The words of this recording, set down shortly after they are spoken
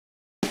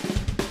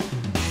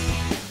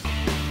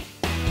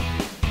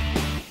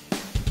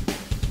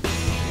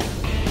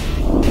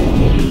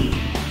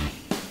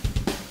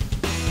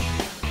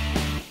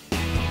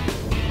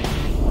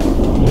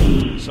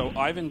So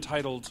I've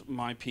entitled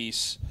my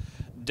piece,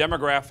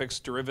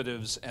 Demographics,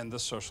 Derivatives, and the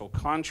Social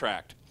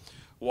Contract: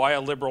 Why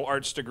a Liberal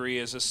Arts Degree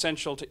is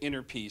Essential to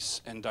Inner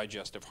Peace and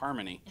Digestive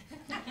Harmony.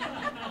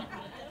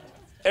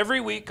 Every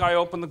week I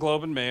open the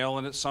Globe and Mail,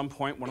 and at some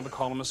point one of the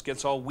columnists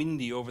gets all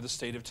windy over the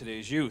state of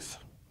today's youth.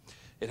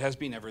 It has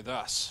been ever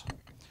thus.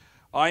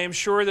 I am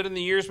sure that in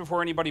the years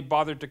before anybody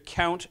bothered to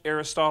count,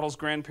 Aristotle's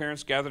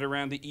grandparents gathered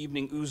around the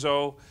evening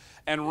ouzo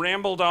and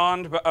rambled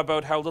on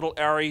about how little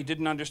Ari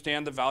didn't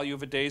understand the value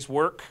of a day's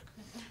work,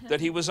 that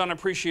he was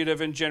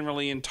unappreciative and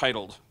generally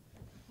entitled.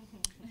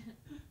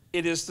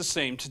 It is the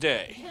same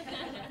today.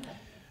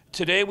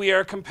 Today we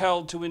are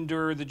compelled to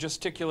endure the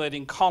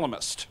gesticulating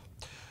columnist.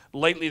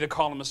 Lately, the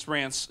columnist's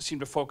rants seem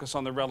to focus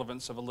on the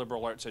relevance of a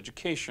liberal arts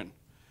education.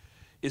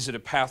 Is it a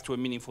path to a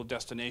meaningful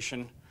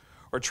destination,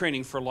 or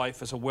training for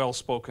life as a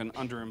well-spoken,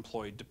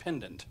 underemployed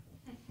dependent?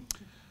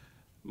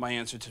 My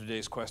answer to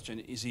today's question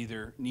is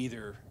either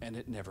neither, and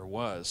it never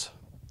was.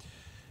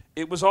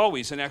 It was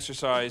always an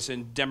exercise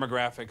in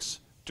demographics,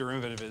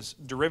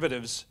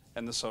 derivatives,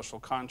 and the social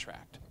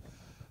contract.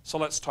 So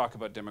let's talk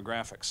about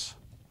demographics.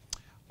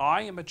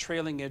 I am a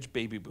trailing edge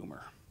baby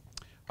boomer.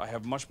 I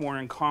have much more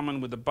in common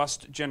with the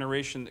bust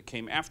generation that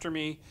came after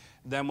me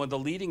than with the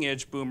leading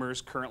edge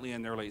boomers currently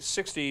in their late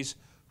 60s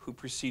who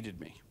preceded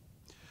me.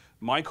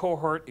 My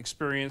cohort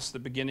experienced the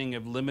beginning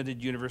of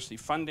limited university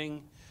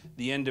funding,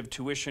 the end of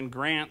tuition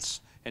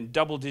grants, and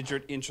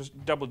double-digit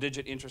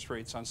interest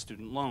rates on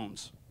student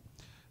loans.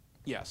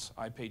 Yes,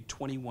 I paid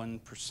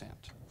 21%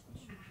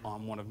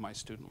 on one of my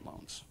student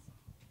loans.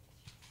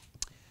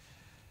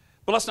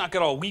 But let's not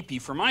get all weepy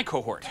for my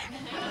cohort.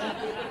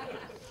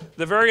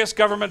 The various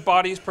government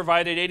bodies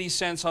provided 80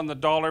 cents on the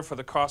dollar for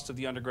the cost of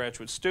the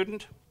undergraduate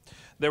student.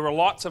 There were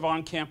lots of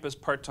on-campus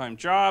part-time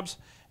jobs,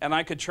 and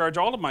I could charge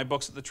all of my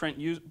books at the Trent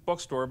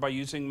bookstore by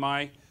using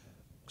my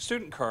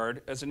student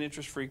card as an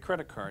interest-free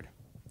credit card.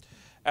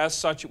 As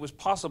such, it was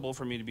possible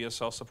for me to be a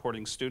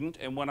self-supporting student,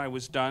 and when I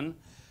was done,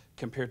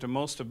 compared to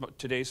most of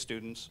today's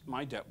students,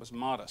 my debt was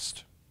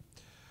modest.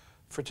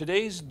 For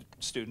today's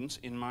students,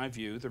 in my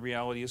view, the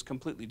reality is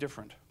completely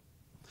different.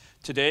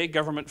 Today,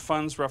 government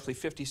funds roughly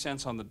 50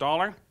 cents on the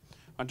dollar.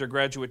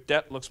 Undergraduate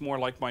debt looks more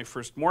like my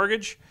first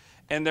mortgage,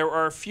 and there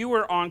are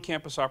fewer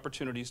on-campus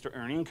opportunities to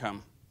earn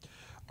income.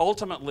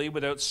 Ultimately,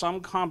 without some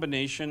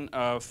combination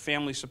of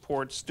family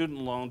support, student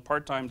loan,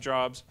 part-time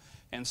jobs,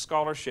 and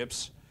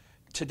scholarships,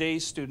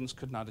 today's students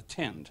could not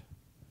attend.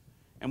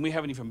 And we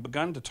haven't even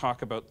begun to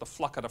talk about the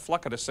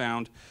fluckata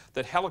sound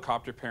that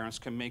helicopter parents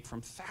can make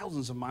from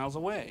thousands of miles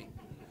away.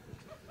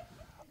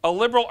 A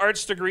liberal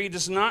arts degree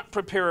does not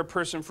prepare a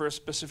person for a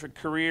specific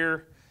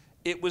career.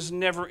 It was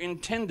never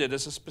intended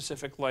as a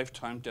specific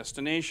lifetime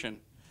destination.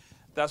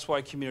 That's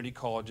why community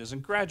colleges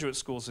and graduate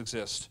schools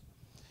exist.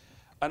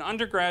 An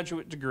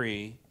undergraduate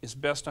degree is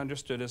best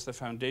understood as the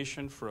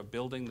foundation for a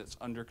building that's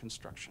under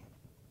construction.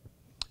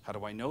 How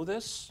do I know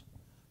this?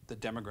 The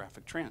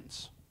demographic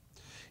trends.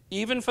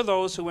 Even for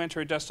those who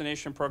enter a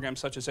destination program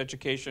such as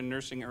education,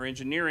 nursing, or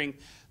engineering,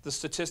 the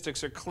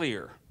statistics are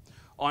clear.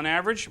 On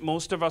average,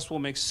 most of us will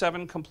make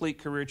 7 complete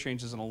career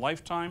changes in a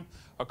lifetime.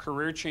 A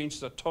career change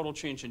is a total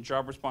change in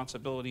job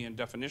responsibility and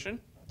definition.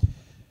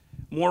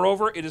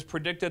 Moreover, it is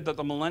predicted that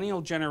the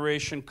millennial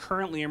generation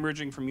currently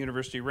emerging from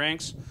university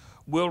ranks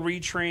will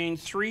retrain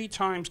 3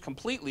 times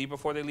completely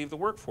before they leave the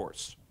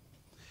workforce.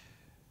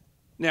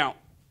 Now,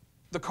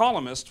 the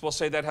columnists will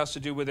say that has to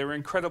do with their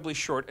incredibly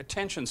short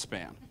attention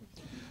span.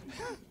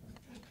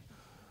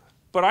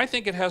 But I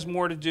think it has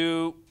more to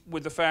do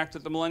with the fact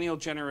that the millennial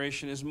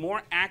generation is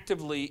more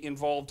actively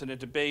involved in a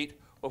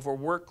debate over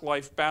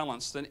work-life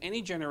balance than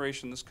any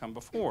generation that's come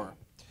before.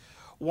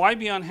 Why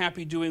be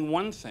unhappy doing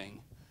one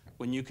thing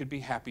when you could be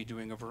happy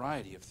doing a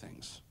variety of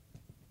things?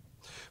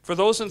 For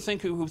those who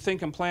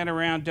think and plan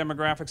around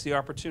demographics, the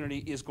opportunity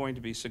is going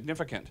to be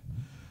significant.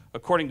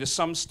 According to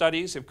some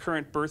studies, if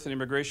current birth and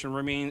immigration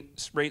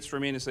rates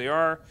remain as they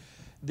are,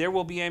 there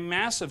will be a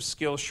massive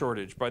skill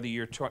shortage by the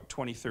year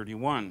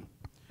 2031.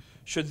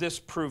 Should this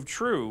prove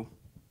true,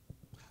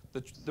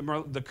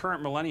 the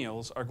current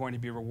millennials are going to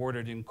be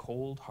rewarded in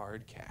cold,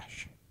 hard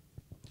cash.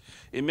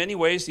 In many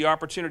ways, the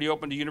opportunity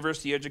open to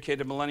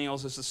university-educated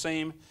millennials is the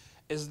same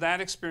as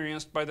that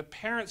experienced by the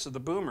parents of the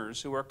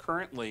boomers who are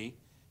currently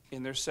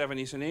in their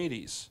 70s and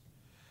 80s.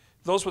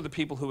 Those were the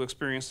people who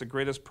experienced the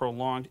greatest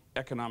prolonged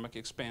economic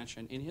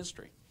expansion in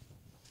history.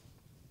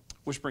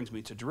 Which brings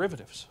me to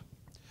derivatives.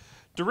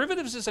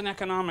 Derivatives is an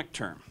economic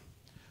term,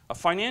 a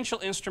financial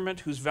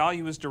instrument whose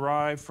value is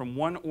derived from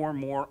one or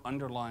more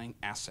underlying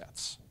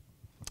assets.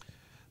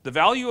 The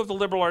value of the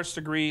liberal arts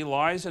degree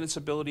lies in its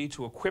ability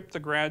to equip the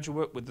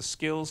graduate with the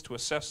skills to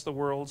assess the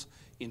world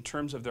in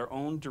terms of their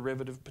own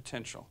derivative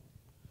potential.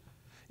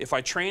 If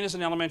I train as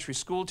an elementary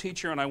school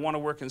teacher and I want to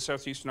work in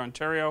southeastern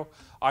Ontario,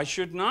 I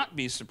should not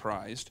be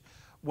surprised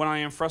when I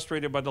am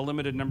frustrated by the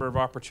limited number of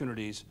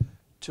opportunities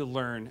to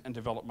learn and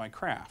develop my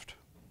craft.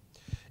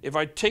 If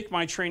I take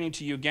my training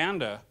to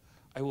Uganda,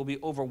 I will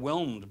be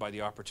overwhelmed by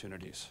the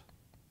opportunities.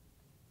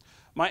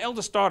 My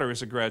eldest daughter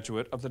is a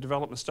graduate of the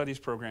Development Studies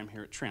program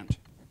here at Trent.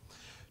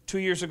 2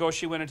 years ago,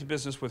 she went into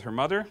business with her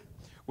mother,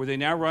 where they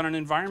now run an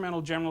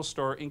environmental general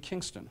store in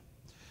Kingston.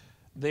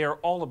 They are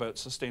all about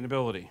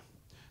sustainability.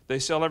 They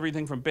sell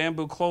everything from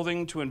bamboo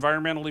clothing to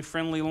environmentally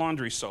friendly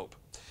laundry soap.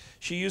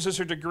 She uses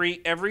her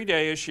degree every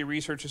day as she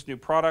researches new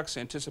products,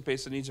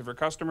 anticipates the needs of her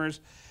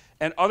customers,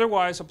 and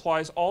otherwise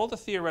applies all the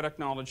theoretic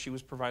knowledge she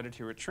was provided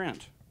here at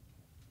Trent.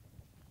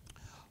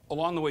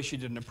 Along the way, she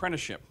did an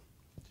apprenticeship.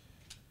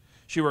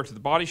 She worked at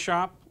the Body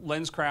Shop,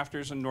 Lens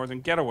Crafters, and Northern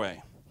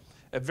Getaway.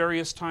 At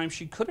various times,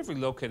 she could have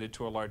relocated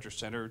to a larger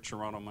center,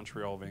 Toronto,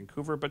 Montreal,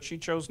 Vancouver, but she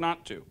chose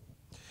not to.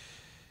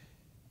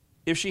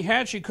 If she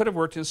had, she could have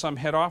worked in some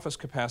head office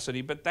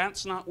capacity, but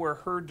that's not where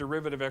her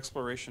derivative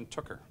exploration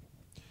took her.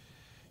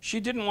 She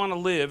didn't want to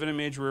live in a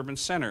major urban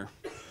center.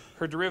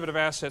 Her derivative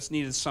assets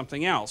needed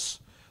something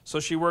else. So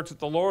she worked at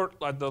the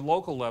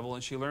local level,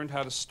 and she learned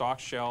how to stock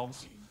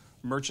shelves,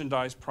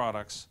 merchandise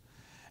products,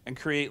 and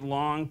create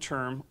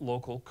long-term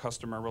local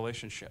customer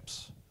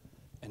relationships.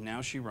 And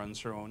now she runs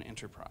her own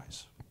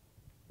enterprise.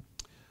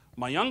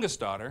 My youngest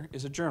daughter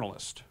is a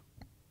journalist.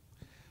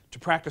 To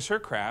practice her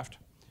craft,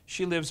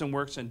 she lives and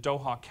works in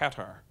Doha,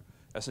 Qatar,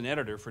 as an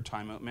editor for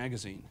Time Out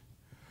magazine.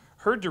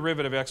 Her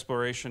derivative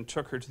exploration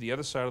took her to the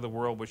other side of the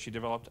world, where she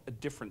developed a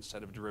different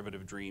set of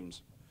derivative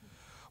dreams.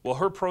 While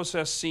her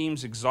process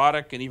seems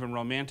exotic and even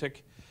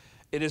romantic,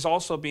 it has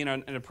also been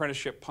an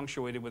apprenticeship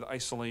punctuated with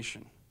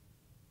isolation.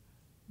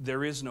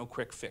 There is no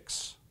quick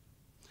fix.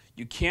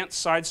 You can't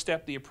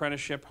sidestep the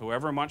apprenticeship,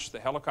 however much the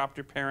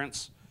helicopter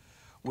parents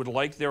would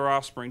like their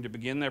offspring to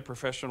begin their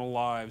professional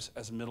lives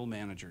as middle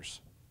managers.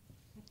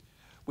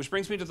 Which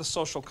brings me to the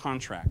social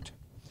contract.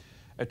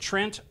 At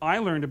Trent, I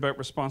learned about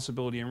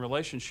responsibility and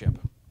relationship.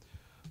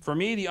 For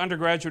me, the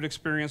undergraduate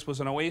experience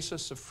was an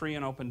oasis of free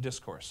and open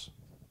discourse.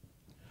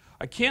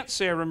 I can't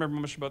say I remember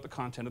much about the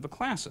content of the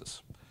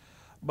classes,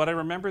 but I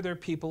remember the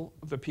people,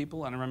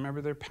 and I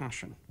remember their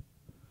passion.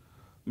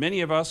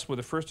 Many of us were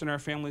the first in our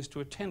families to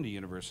attend a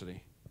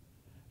university,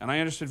 and I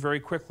understood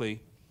very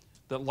quickly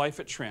that life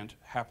at Trent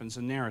happens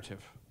in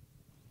narrative.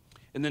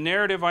 In the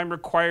narrative, I'm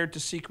required to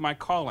seek my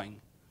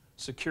calling.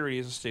 Security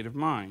is a state of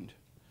mind.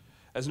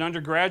 As an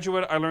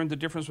undergraduate, I learned the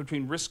difference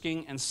between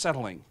risking and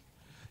settling.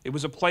 It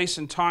was a place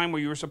and time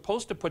where you were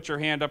supposed to put your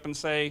hand up and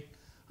say,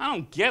 I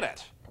don't get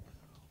it.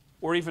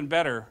 Or even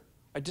better,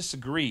 I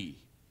disagree.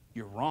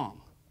 You're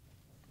wrong.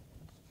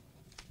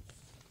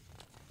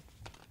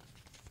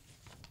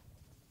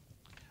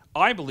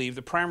 I believe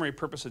the primary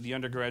purpose of the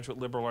undergraduate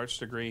liberal arts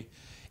degree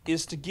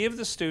is to give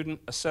the student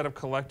a set of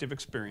collective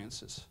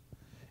experiences.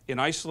 In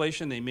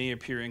isolation, they may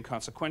appear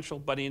inconsequential,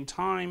 but in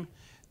time,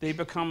 they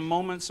become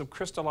moments of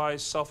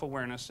crystallized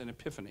self-awareness and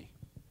epiphany.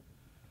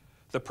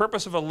 The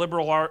purpose of a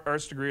liberal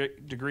arts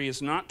degree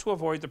is not to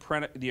avoid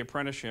the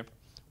apprenticeship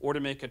or to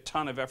make a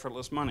ton of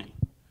effortless money.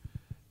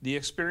 The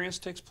experience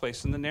takes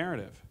place in the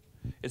narrative.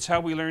 It's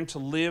how we learn to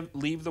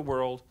leave the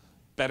world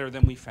better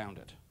than we found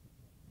it.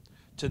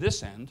 To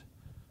this end,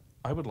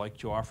 I would like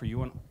to offer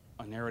you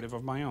a narrative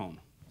of my own,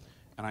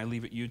 and I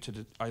leave it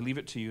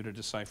to you to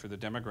decipher the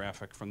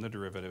demographic from the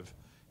derivative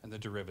and the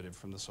derivative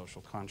from the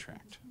social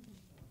contract.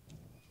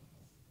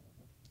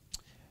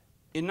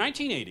 In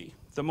 1980,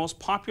 the most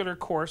popular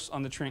course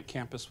on the Trent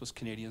campus was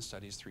Canadian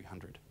Studies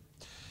 300.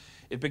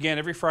 It began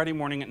every Friday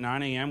morning at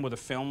 9 a.m. with a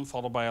film,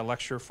 followed by a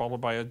lecture, followed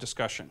by a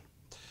discussion.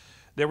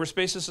 There were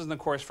spaces in the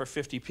course for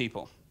 50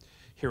 people,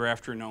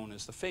 hereafter known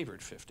as the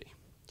favored 50.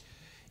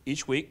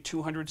 Each week,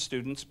 200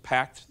 students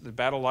packed the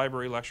Battle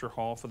Library Lecture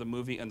Hall for the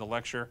movie and the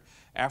lecture,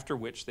 after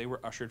which they were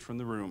ushered from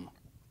the room.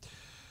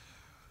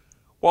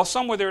 While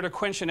some were there to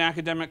quench an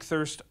academic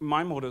thirst,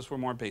 my motives were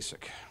more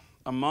basic.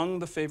 Among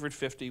the favored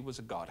 50 was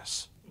a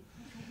goddess.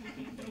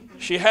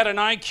 She had an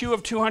IQ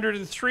of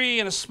 203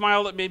 and a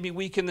smile that made me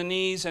weak in the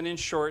knees, and in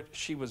short,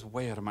 she was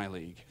way out of my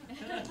league.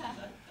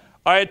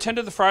 I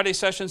attended the Friday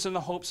sessions in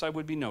the hopes I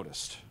would be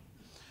noticed.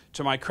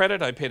 To my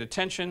credit, I paid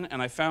attention,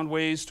 and I found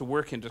ways to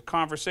work into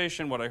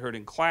conversation what I heard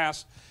in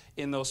class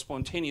in those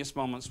spontaneous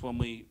moments when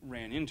we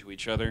ran into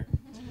each other.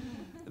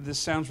 This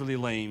sounds really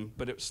lame,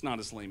 but it's not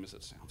as lame as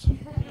it sounds.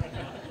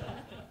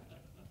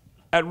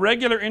 At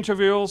regular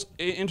intervals,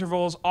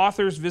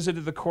 authors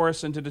visited the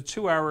course and did a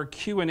 2-hour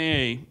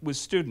Q&A with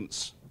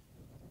students.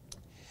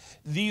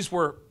 These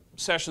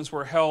sessions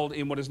were held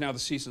in what is now the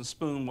Seasoned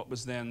Spoon, what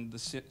was then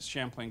the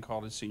Champlain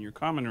College Senior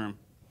Common Room.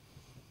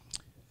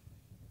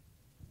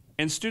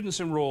 And students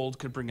enrolled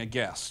could bring a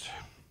guest.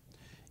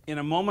 In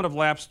a moment of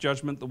lapsed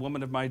judgment, the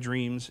woman of my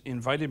dreams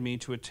invited me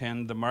to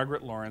attend the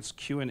Margaret Lawrence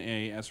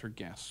Q&A as her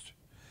guest.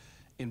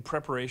 In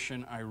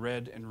preparation, I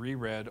read and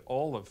reread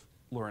all of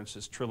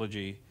Lawrence's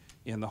trilogy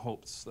in the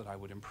hopes that I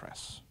would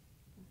impress.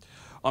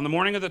 On the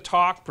morning of the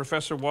talk,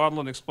 Professor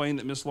Wadland explained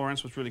that Miss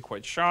Lawrence was really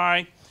quite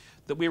shy,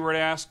 that we were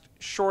asked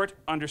short,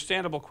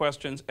 understandable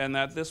questions, and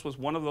that this was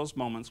one of those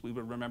moments we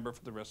would remember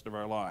for the rest of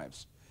our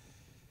lives.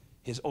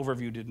 His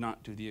overview did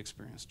not do the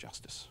experience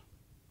justice.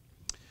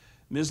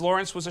 Ms.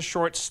 Lawrence was a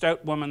short,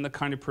 stout woman, the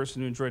kind of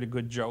person who enjoyed a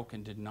good joke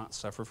and did not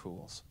suffer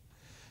fools.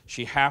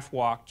 She half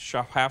walked,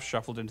 half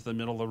shuffled into the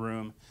middle of the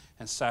room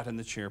and sat in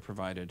the chair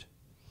provided.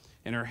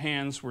 In her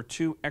hands were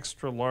 2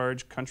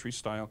 extra-large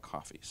country-style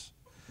coffees.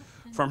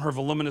 From her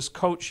voluminous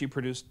coat, she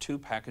produced 2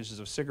 packages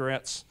of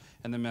cigarettes,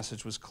 and the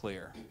message was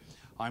clear.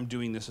 I'm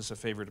doing this as a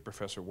favor to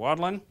Professor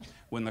Wadlin.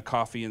 When the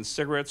coffee and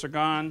cigarettes are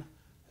gone,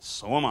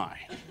 so am I.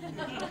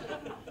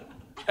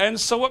 And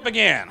so it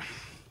began.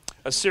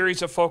 A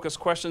series of focused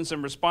questions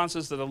and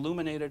responses that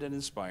illuminated and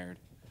inspired.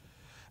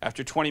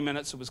 After 20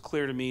 minutes, it was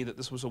clear to me that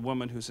this was a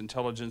woman whose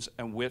intelligence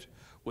and wit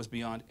was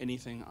beyond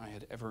anything I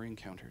had ever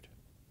encountered.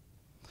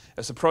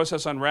 As the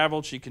process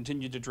unraveled, she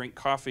continued to drink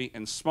coffee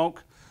and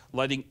smoke,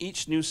 lighting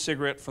each new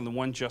cigarette from the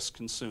one just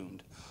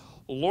consumed.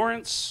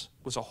 Lawrence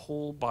was a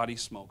whole-body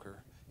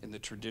smoker in the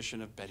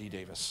tradition of Betty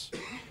Davis.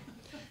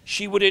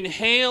 She would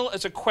inhale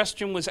as a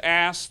question was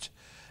asked,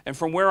 and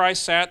from where I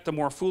sat, the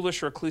more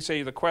foolish or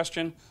cliché the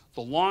question,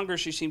 the longer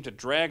she seemed to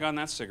drag on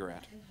that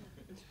cigarette.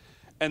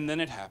 And then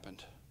it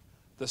happened,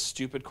 the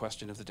stupid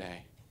question of the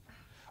day.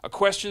 A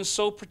question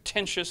so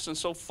pretentious and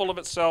so full of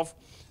itself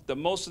that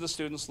most of the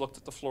students looked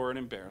at the floor in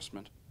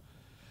embarrassment.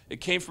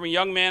 It came from a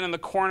young man in the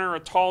corner, a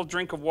tall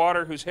drink of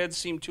water whose head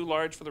seemed too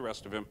large for the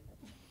rest of him.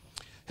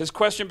 His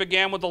question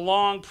began with a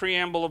long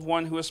preamble of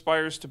one who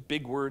aspires to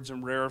big words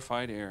and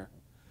rarefied air.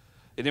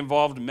 It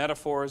involved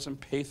metaphors and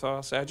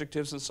pathos,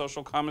 adjectives and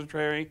social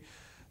commentary,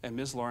 and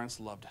Ms. Lawrence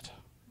loved it.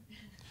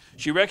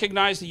 She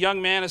recognized the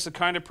young man as the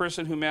kind of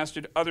person who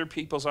mastered other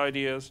people's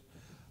ideas,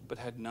 but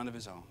had none of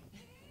his own.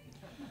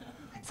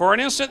 For an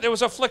instant, there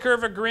was a flicker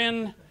of a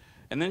grin,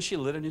 and then she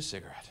lit a new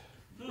cigarette.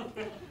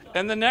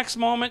 And the next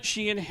moment,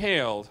 she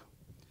inhaled,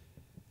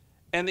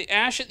 and the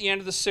ash at the end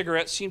of the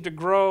cigarette seemed to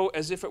grow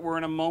as if it were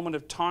in a moment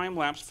of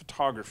time-lapse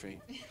photography.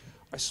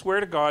 I swear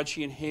to God,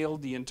 she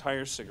inhaled the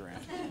entire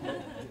cigarette.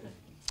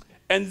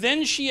 And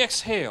then she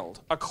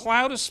exhaled, a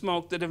cloud of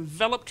smoke that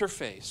enveloped her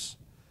face.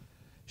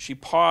 She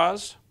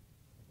paused,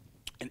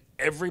 and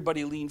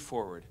everybody leaned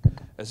forward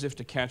as if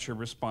to catch her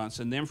response.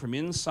 And then from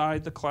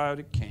inside the cloud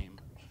it came.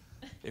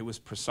 It was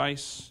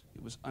precise,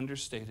 it was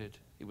understated,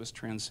 it was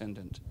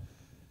transcendent.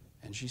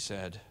 And she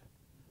said,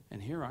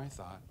 and here I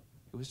thought,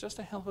 it was just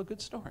a hell of a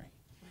good story.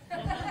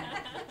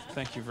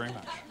 Thank you very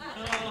much.